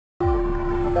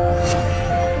Hello,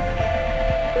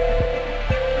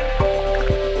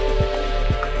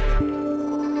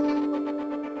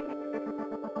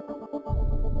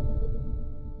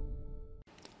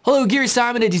 Gary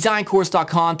Simon at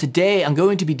DesignCourse.com. Today I'm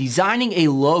going to be designing a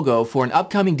logo for an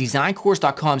upcoming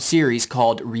DesignCourse.com series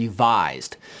called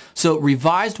Revised. So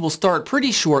Revised will start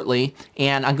pretty shortly,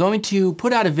 and I'm going to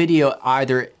put out a video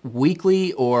either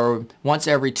weekly or once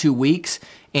every 2 weeks.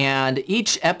 And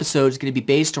each episode is going to be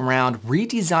based around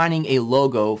redesigning a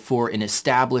logo for an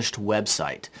established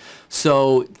website.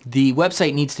 So the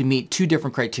website needs to meet two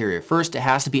different criteria. First, it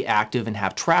has to be active and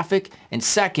have traffic. And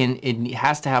second, it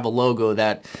has to have a logo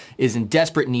that is in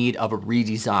desperate need of a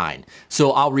redesign.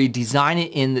 So I'll redesign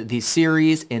it in the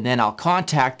series, and then I'll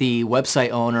contact the website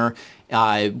owner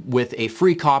with a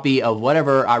free copy of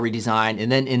whatever I redesign,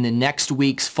 and then in the next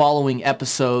week's following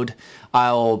episode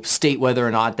I'll state whether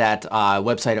or not that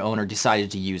website owner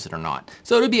decided to use it or not.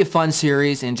 So it'll be a fun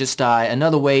series, and just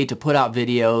another way to put out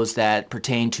videos that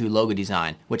pertain to logo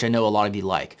design, which I know a lot of you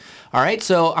like. Alright,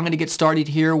 so I'm going to get started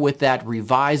here with that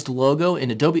revised logo in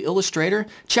Adobe Illustrator.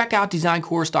 Check out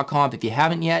DesignCourse.com if you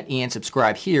haven't yet, and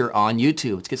subscribe here on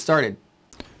YouTube. Let's get started.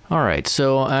 Alright,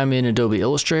 so I'm in Adobe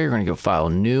Illustrator. I'm going to go File,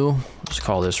 New. Let's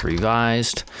call this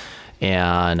Revised.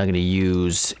 And I'm going to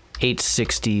use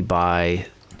 860 by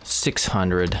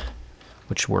 600,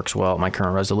 which works well at my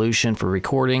current resolution for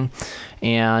recording.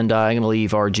 And I'm going to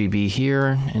leave RGB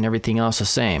here and everything else the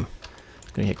same.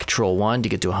 I'm going to hit Control-1 to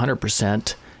get to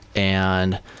 100%.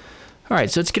 And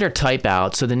alright, so let's get our type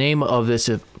out. So the name of this,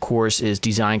 of course, is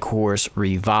Design Course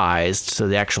Revised. So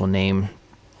the actual name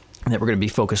that we're going to be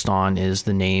focused on is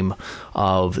the name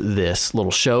of this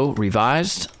little show,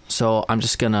 Revised. So I'm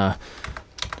just going to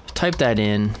type that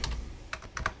in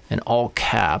all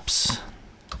caps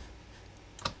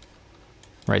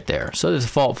right there. So the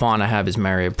default font I have is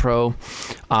Marion Pro.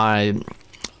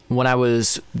 When I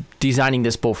was designing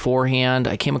this beforehand,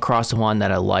 I came across one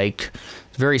that I liked.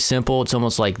 It's very simple. It's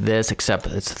almost like this, except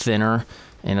it's thinner,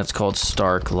 and it's called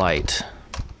Stark Light.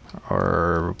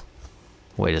 Or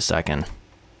wait a second.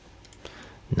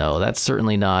 No, that's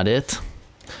certainly not it.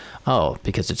 Oh,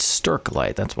 because it's Stirk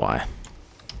Light, that's why.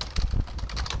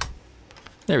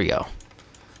 There we go.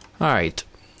 Alright.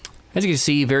 As you can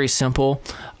see, very simple.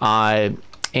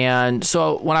 And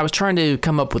so when I was trying to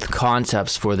come up with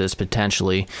concepts for this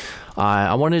potentially,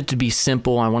 I wanted it to be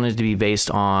simple. I wanted it to be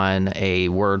based on a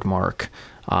word mark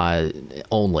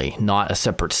only, not a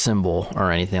separate symbol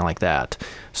or anything like that.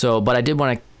 So, but I did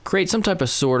want to create some type of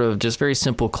sort of just very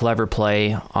simple, clever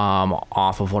play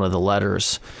off of one of the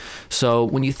letters. So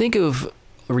when you think of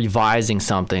revising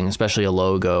something, especially a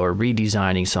logo, or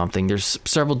redesigning something, there's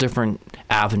several different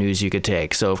avenues you could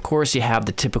take. So of course you have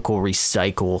the typical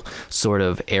recycle sort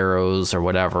of arrows or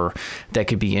whatever that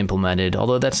could be implemented,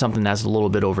 although that's something that's a little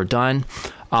bit overdone.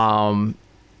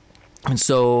 And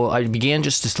so I began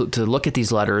just to look at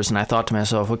these letters, and I thought to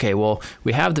myself, okay, well,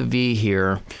 we have the V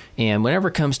here, and whenever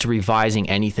it comes to revising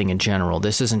anything in general,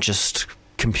 this isn't just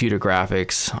computer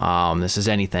graphics, this is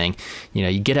anything. You know,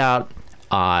 you get out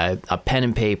a pen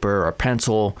and paper or a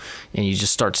pencil, and you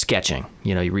just start sketching.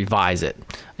 You know, you revise it.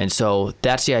 And so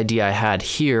that's the idea I had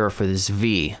here for this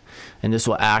V. And this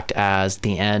will act as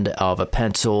the end of a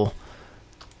pencil.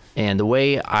 And the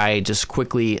way I just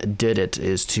quickly did it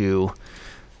is to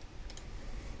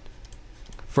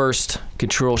first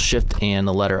Control Shift and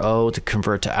the letter O to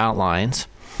convert to outlines,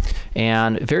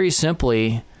 and very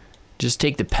simply just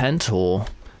take the pen tool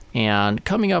and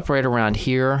coming up right around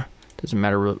here, doesn't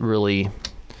matter really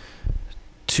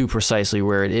too precisely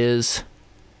where it is,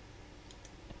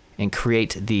 and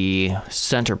create the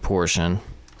center portion.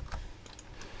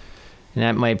 And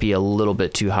that might be a little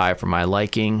bit too high for my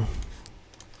liking.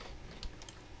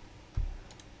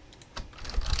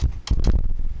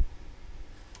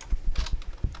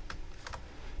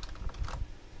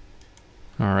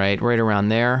 All right, right around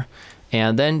there.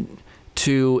 And then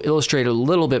to illustrate a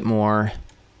little bit more,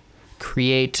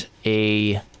 create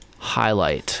a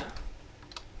highlight.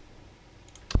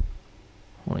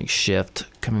 Holding Shift,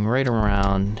 coming right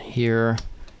around here,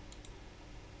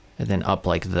 and then up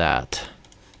like that.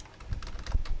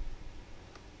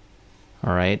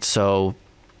 All right, so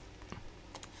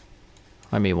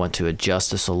I may want to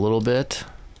adjust this a little bit.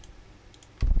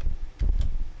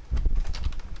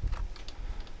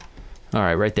 All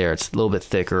right, right there, it's a little bit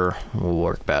thicker, will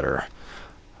work better.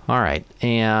 All right,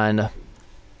 and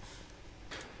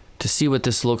to see what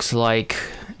this looks like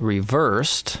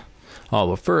reversed, oh,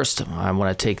 well, first I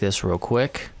want to take this real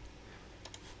quick.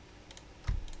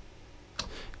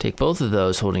 Take both of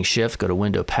those, holding Shift, go to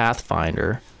Window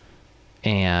Pathfinder,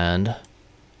 and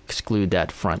exclude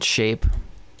that front shape.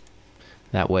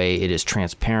 That way it is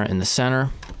transparent in the center.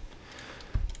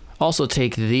 Also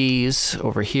take these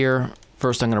over here.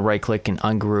 First I'm going to right click and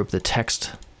ungroup the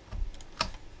text.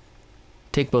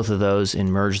 Take both of those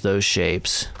and merge those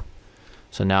shapes.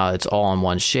 So now it's all in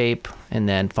one shape, and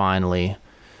then finally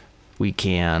we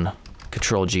can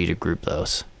Control G to group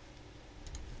those.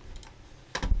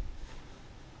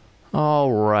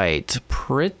 All right,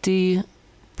 pretty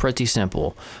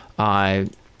simple. So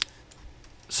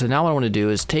now what I want to do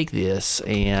is take this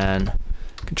and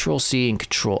Control C and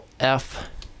Control F.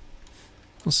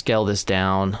 We'll scale this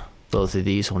down, both of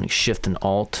these, holding Shift and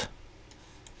Alt.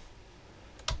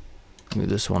 Move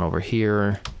this one over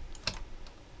here.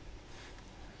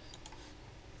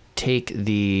 Take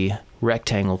the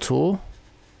rectangle tool.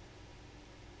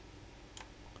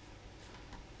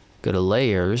 Go to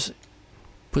Layers.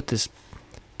 Put this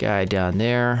guy down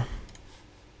there.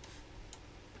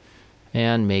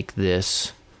 And make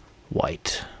this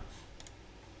white.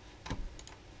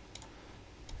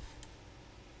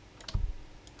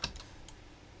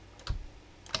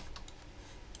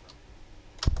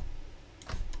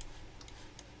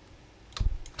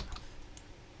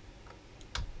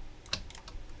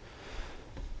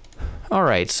 All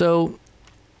right, so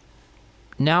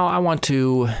now I want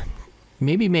to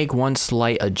maybe make one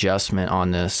slight adjustment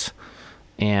on this,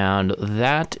 and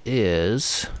that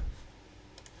is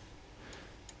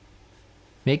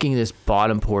making this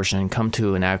bottom portion come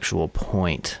to an actual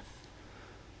point.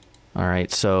 All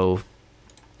right, so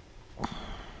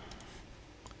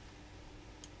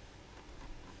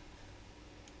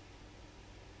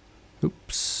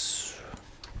oops.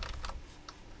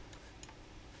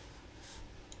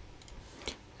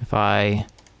 If I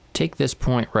take this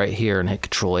point right here and hit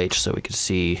Control H so we can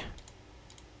see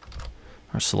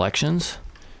our selections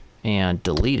and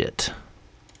delete it. You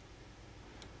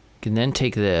can then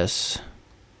take this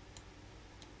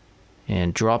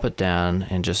and drop it down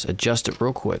and just adjust it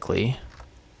real quickly.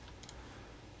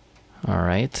 All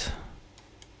right.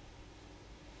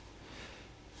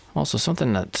 Also,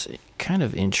 something that's kind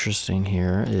of interesting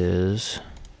here is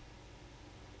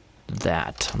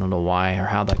that. I don't know why or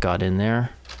how that got in there.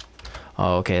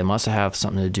 Oh, okay, it must have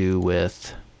something to do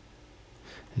with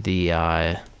the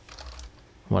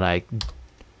when I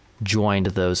joined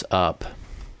those up.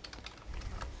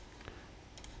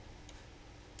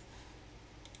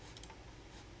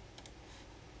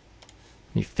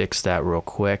 Let me fix that real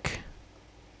quick.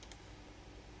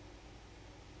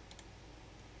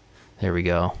 There we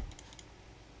go.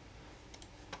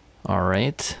 All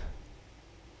right.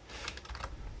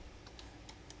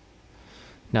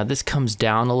 Now this comes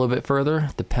down a little bit further,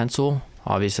 the pencil,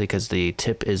 obviously because the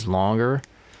tip is longer.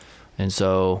 And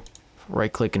so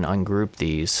right click and ungroup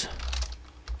these.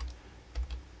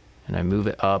 And I move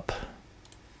it up.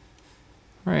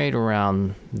 Right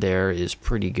around there is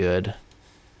pretty good.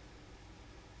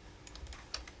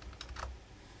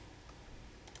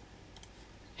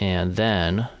 And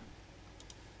then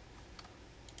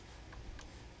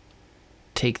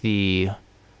take the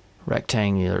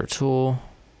rectangular tool.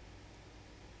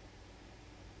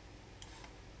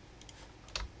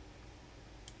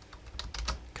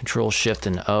 Control Shift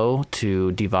and O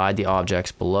to divide the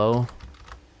objects below.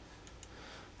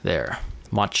 There,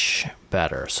 much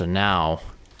better. So now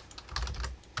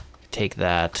take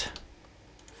that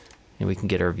and we can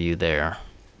get our view there.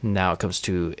 Now it comes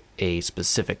to a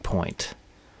specific point,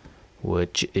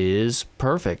 which is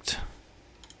perfect.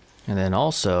 And then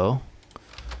also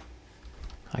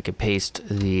I could paste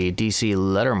the DC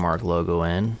Lettermark logo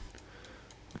in,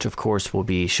 which of course will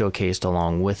be showcased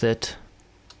along with it.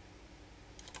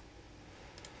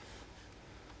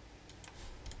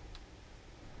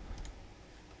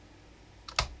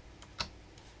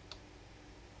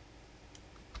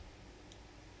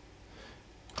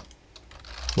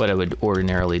 What I would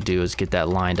ordinarily do is get that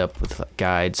lined up with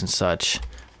guides and such,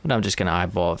 but I'm just going to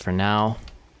eyeball it for now.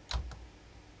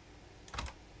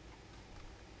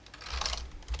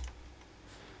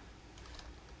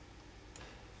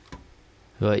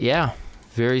 But yeah,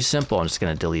 very simple. I'm just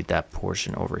going to delete that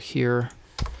portion over here,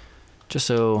 just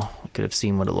so I could have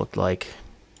seen what it looked like.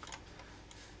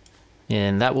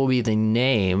 And that will be the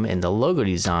name and the logo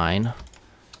design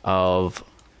of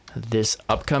this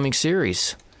upcoming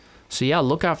series. So yeah,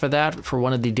 look out for that for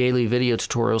one of the daily video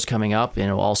tutorials coming up, and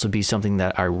it will also be something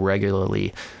that I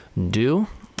regularly do,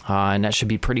 and that should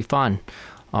be pretty fun.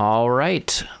 All right,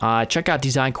 check out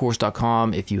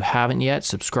DesignCourse.com if you haven't yet.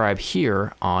 Subscribe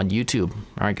here on YouTube.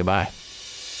 All right, goodbye.